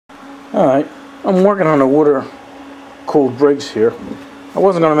Alright, I'm working on a water-cooled Briggs here. I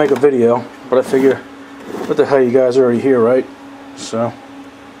wasn't going to make a video, but I figure, what the hell, you guys are already here, right? So,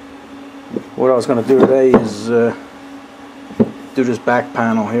 what I was going to do today is do this back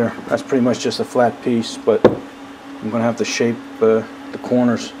panel here. That's pretty much just a flat piece, but I'm going to have to shape the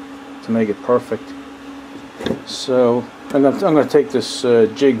corners to make it perfect. So, I'm going to take this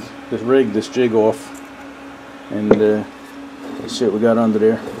this jig off, and see what we got under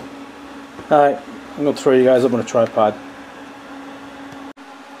there. Alright, I'm going to throw you guys up on a tripod.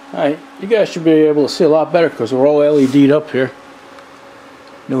 Alright, you guys should be able to see a lot better because we're all LED'd up here.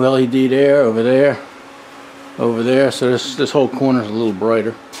 New LED there, over there, over there. So this whole corner is a little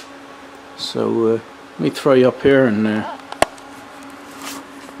brighter. So let me throw you up here and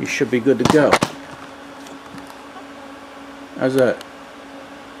you should be good to go. How's that?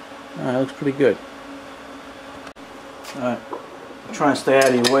 Alright, looks pretty good. Alright, I'm trying to stay out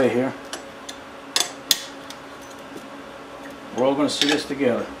of your way here. We're all going to see this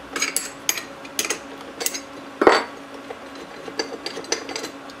together.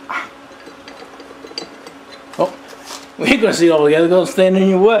 Oh, we ain't going to see it all together. Don't stand in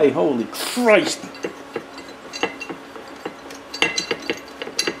your way. Holy Christ.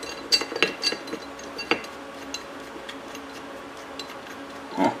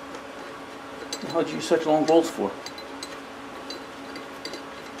 Huh. What the hell did you use such long bolts for?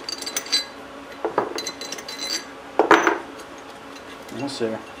 Yes,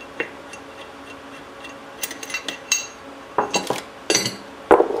 sir.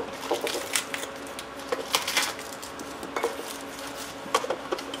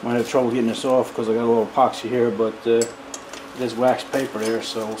 Might have trouble getting this off because I got a little epoxy here, but there's wax paper there,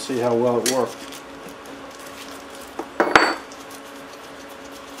 so we'll see how well it works.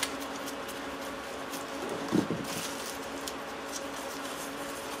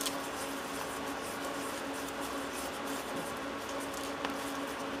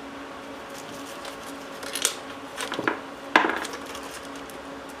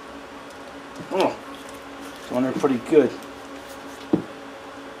 Oh, it's going there pretty good.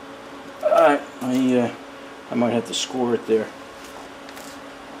 Alright, I might have to score it there.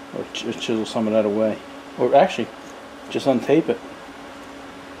 Or chisel some of that away. Or actually, just untape it.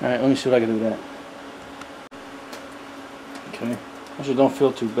 Alright, let me see if I can do that. Okay, actually don't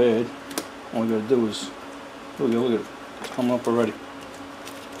feel too bad. All we gotta do is, look at it, it's coming up already.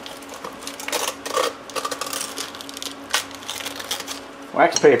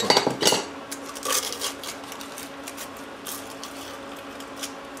 Wax paper.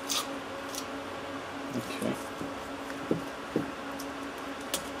 Okay.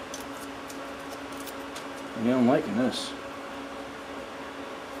 Yeah, I'm liking this.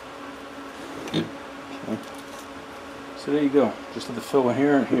 Okay. So there you go. Just have to fill in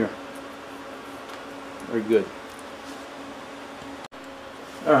here and here. Very good.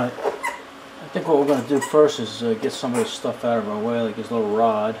 Alright. I think what we're going to do first is get some of this stuff out of our way, like this little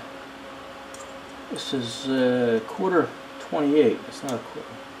rod. This is quarter 28. It's not a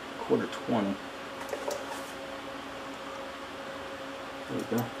quarter 20. There we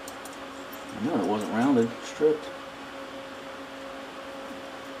go. I knew it wasn't rounded, stripped.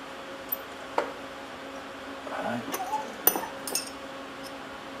 Alright.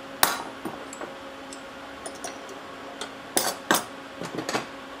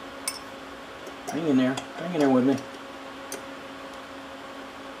 Hang in there with me.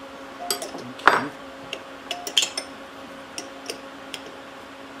 Okay.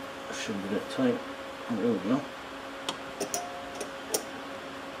 Shouldn't be that tight. Oh, there we go.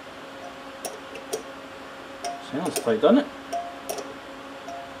 Sounds tight, doesn't it?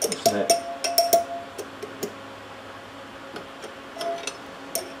 What's that?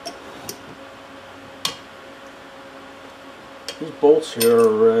 These bolts here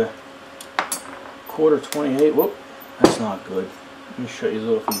are quarter 28. Whoop, that's not good. Let me show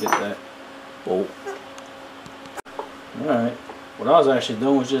you if you get that bolt. Alright, what I was actually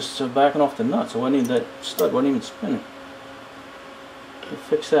doing was just backing off the nut, so I need that stud wasn't even spinning. We'll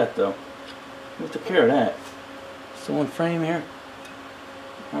fix that though. We took care of that. Still in frame here?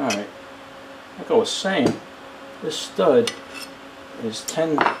 Alright. Like I was saying, this stud is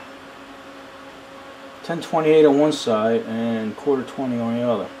 10/28 on one side and quarter 20 on the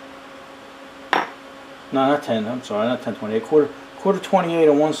other. No, not 10, I'm sorry, not 10/28. Quarter 28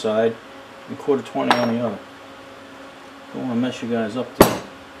 on one side and quarter 20 on the other. Don't want to mess you guys up there.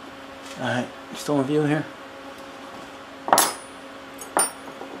 Alright, still in view here?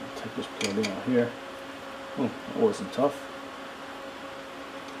 Take this plug out here. Oh, that wasn't tough.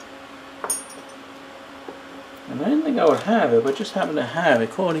 And I didn't think I would have it, but just happened to have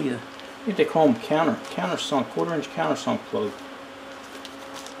it. Caught either I think they call them countersunk, quarter-inch countersunk plug.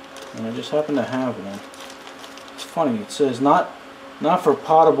 And I just happen to have one. It's funny, it says not for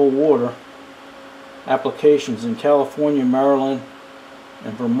potable water applications in California, Maryland,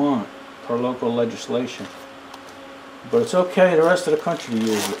 and Vermont per local legislation. But it's okay the rest of the country to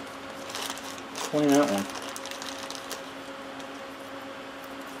use it. Clean that one.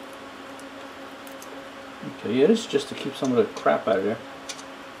 Okay, yeah, this is just to keep some of the crap out of there.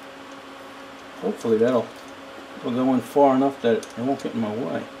 Hopefully that'll go in far enough that it won't get in my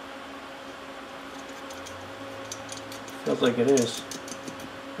way. Feels like it is.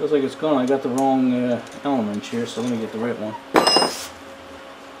 Feels like it's gone. I got the wrong Allen wrench here, so let me get the right one.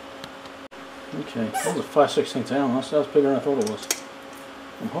 Okay, that was a 5/16 Allen. That was bigger than I thought it was.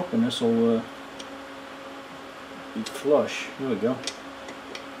 I'm hoping this will be flush. Here we go.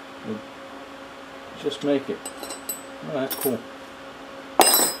 We'll just make it. Oh, that's cool.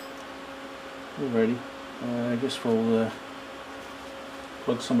 We're ready. I guess we'll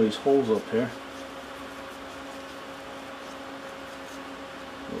plug some of these holes up here.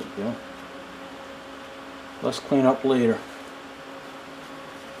 There we go. Let's clean up later.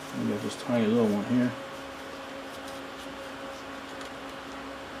 We got this tiny little one here.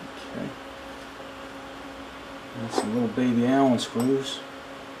 Okay. And some little baby Allen screws.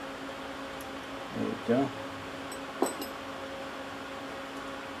 There we go.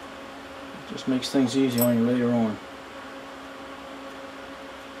 Just makes things easy on you later on.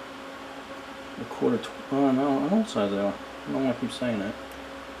 A quarter. Oh no, on what size they are. I don't want to keep saying that.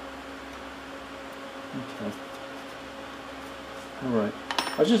 Okay. Alright.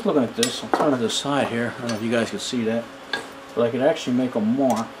 I was just looking at this. I'll turn it to the side here. I don't know if you guys can see that. But I could actually make a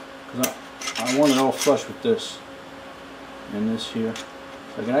mark. Because I want it all flush with this. And this here.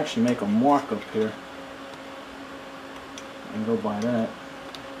 So I can actually make a mark up here. And go by that.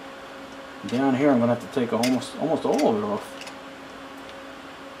 Down here I'm going to have to take almost all of it off.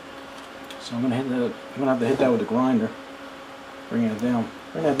 So I'm going to have to hit that with the grinder. Bring it down.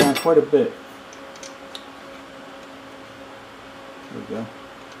 Bring that down quite a bit. There we go.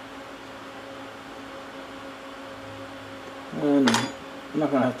 And I'm not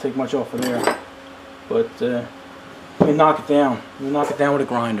going to have to take much off of there. But let me knock it down. Let me knock it down with a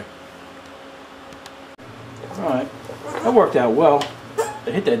grinder. Alright. That worked out well. I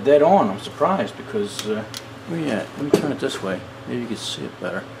hit that dead on. I'm surprised because where you at? Let me turn it this way. Maybe you can see it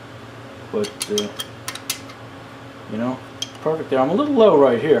better. But you know, perfect there. I'm a little low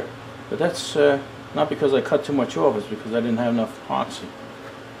right here, but that's not because I cut too much off. It's because I didn't have enough epoxy.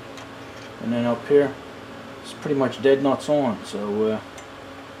 And then up here, it's pretty much dead nuts on. So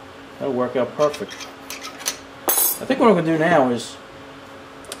that'll work out perfect. I think what I'm going to do now is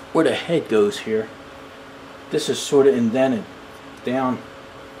where the head goes here. This is sort of indented down,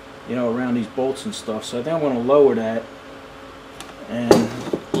 you know, around these bolts and stuff. So I think I'm going to lower that and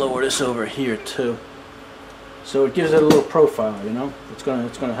lower this over here too. So it gives it a little profile, you know. It's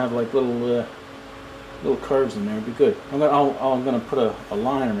gonna have like little curves in there. It'd be good. I'm gonna put a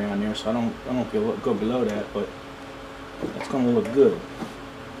line around there so I don't go below that, but it's gonna look good.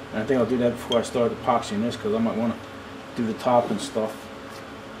 And I think I'll do that before I start epoxying this because I might want to do the top and stuff.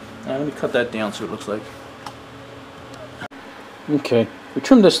 Let me cut that down so it looks like. Okay, we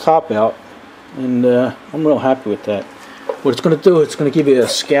trimmed this top out, and I'm real happy with that. What it's going to do, it's going to give you a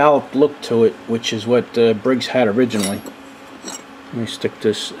scalloped look to it, which is what Briggs had originally. Let me stick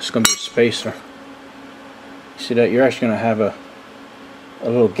this. It's going to be a spacer. See that? You're actually going to have a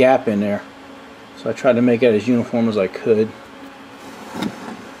little gap in there. So I tried to make it as uniform as I could.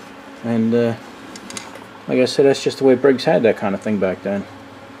 And like I said, that's just the way Briggs had that kind of thing back then.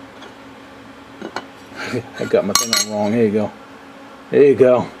 I got my thing on wrong. Here you go. There you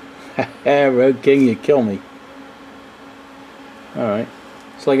go. Road King, you kill me. Alright.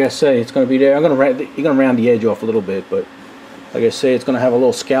 So like I say, it's going to be there. You're going to round the edge off a little bit, but like I say, it's going to have a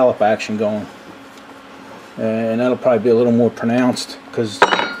little scallop action going. And that'll probably be a little more pronounced because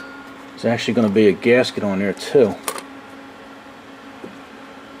there's actually going to be a gasket on there too.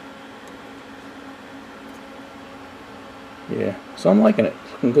 Yeah, so I'm liking it.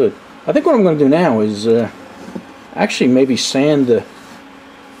 It's looking good. I think what I'm going to do now is actually maybe sand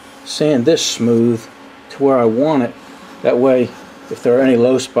this smooth to where I want it. That way, if there are any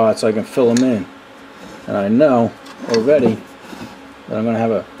low spots, I can fill them in. And I know already that I'm going to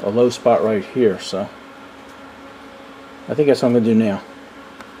have a low spot right here. So I think that's what I'm going to do now.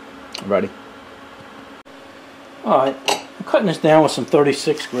 Ready? Alright, I'm cutting this down with some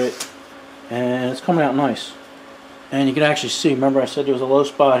 36 grit, and it's coming out nice. And you can actually see, remember I said there was a low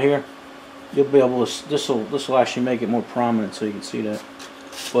spot here? You'll be able to, this will actually make it more prominent so you can see that.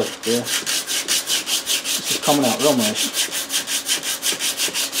 but this is coming out real nice.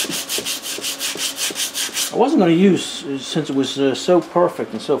 I wasn't going to use, since it was so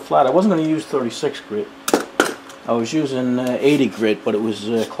perfect and so flat, I wasn't going to use 36 grit. I was using 80 grit, but it was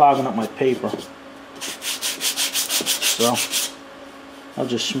clogging up my paper. So I'll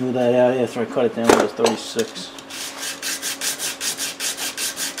just smooth that out after I cut it down with a 36.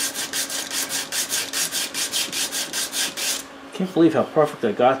 Can't believe how perfect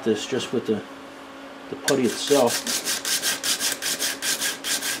I got this just with the putty itself.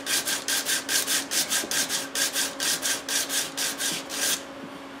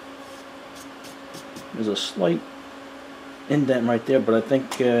 There's a slight indent right there, but I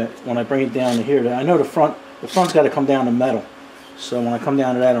think when I bring it down to here, I know the front's got to come down to metal. So when I come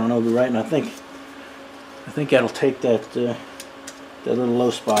down to that, I don't know, it'll be right, and I think that'll take that little low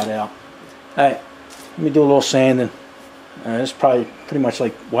spot out. All right, let me do a little sanding. It's probably pretty much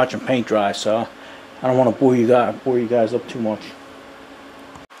like watching paint dry, so I don't want to bore you guys up too much.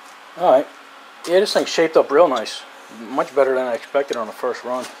 All right, yeah, this thing's shaped up real nice, much better than I expected on the first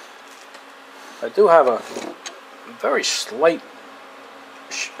run. I do have a very slight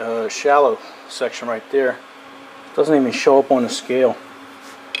shallow section right there. Doesn't even show up on the scale.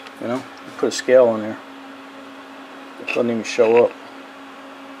 You know, you put a scale on there, it doesn't even show up.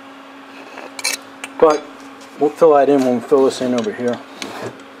 But we'll fill that in when we fill this in over here.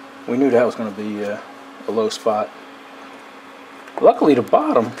 We knew that was going to be a low spot. Luckily, the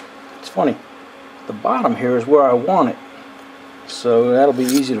bottom, it's funny, the bottom here is where I want it, so that'll be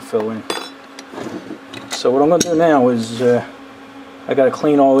easy to fill in. So what I'm going to do now is I got to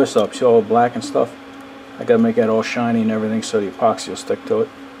clean all this up. See all the black and stuff? I got to make that all shiny and everything so the epoxy will stick to it.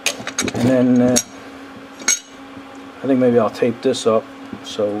 And then I think maybe I'll tape this up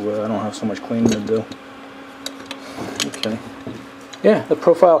so I don't have so much cleaning to do. Okay. Yeah, the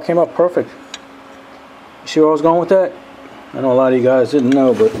profile came up perfect. You see where I was going with that? I know a lot of you guys didn't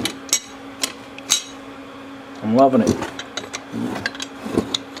know, but I'm loving it.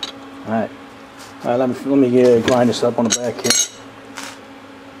 Alright. Alright, let me grind this up on the back here.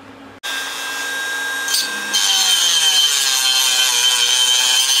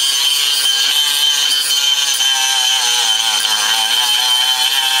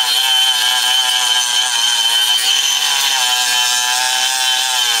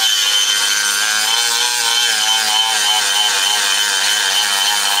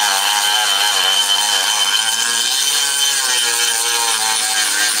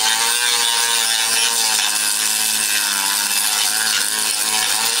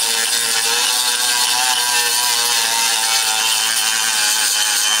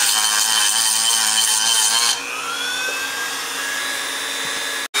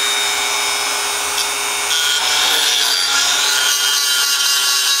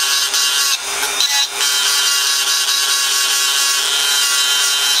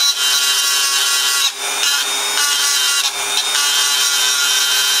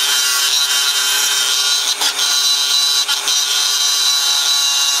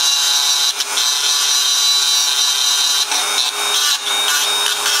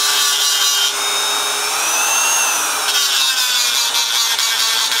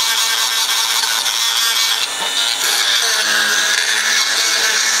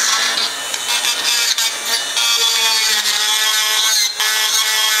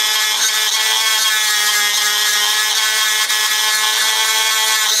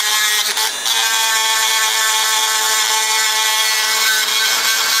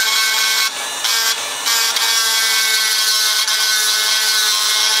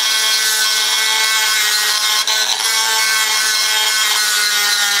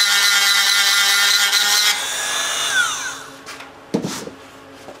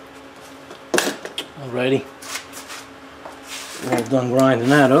 Alrighty, we're all done grinding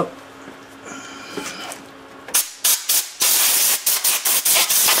that up.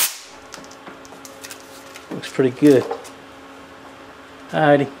 Looks pretty good.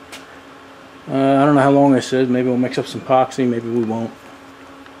 Alrighty, I don't know how long this is. Maybe we'll mix up some epoxy, maybe we won't.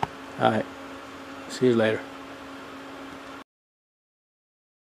 Alright, see you later.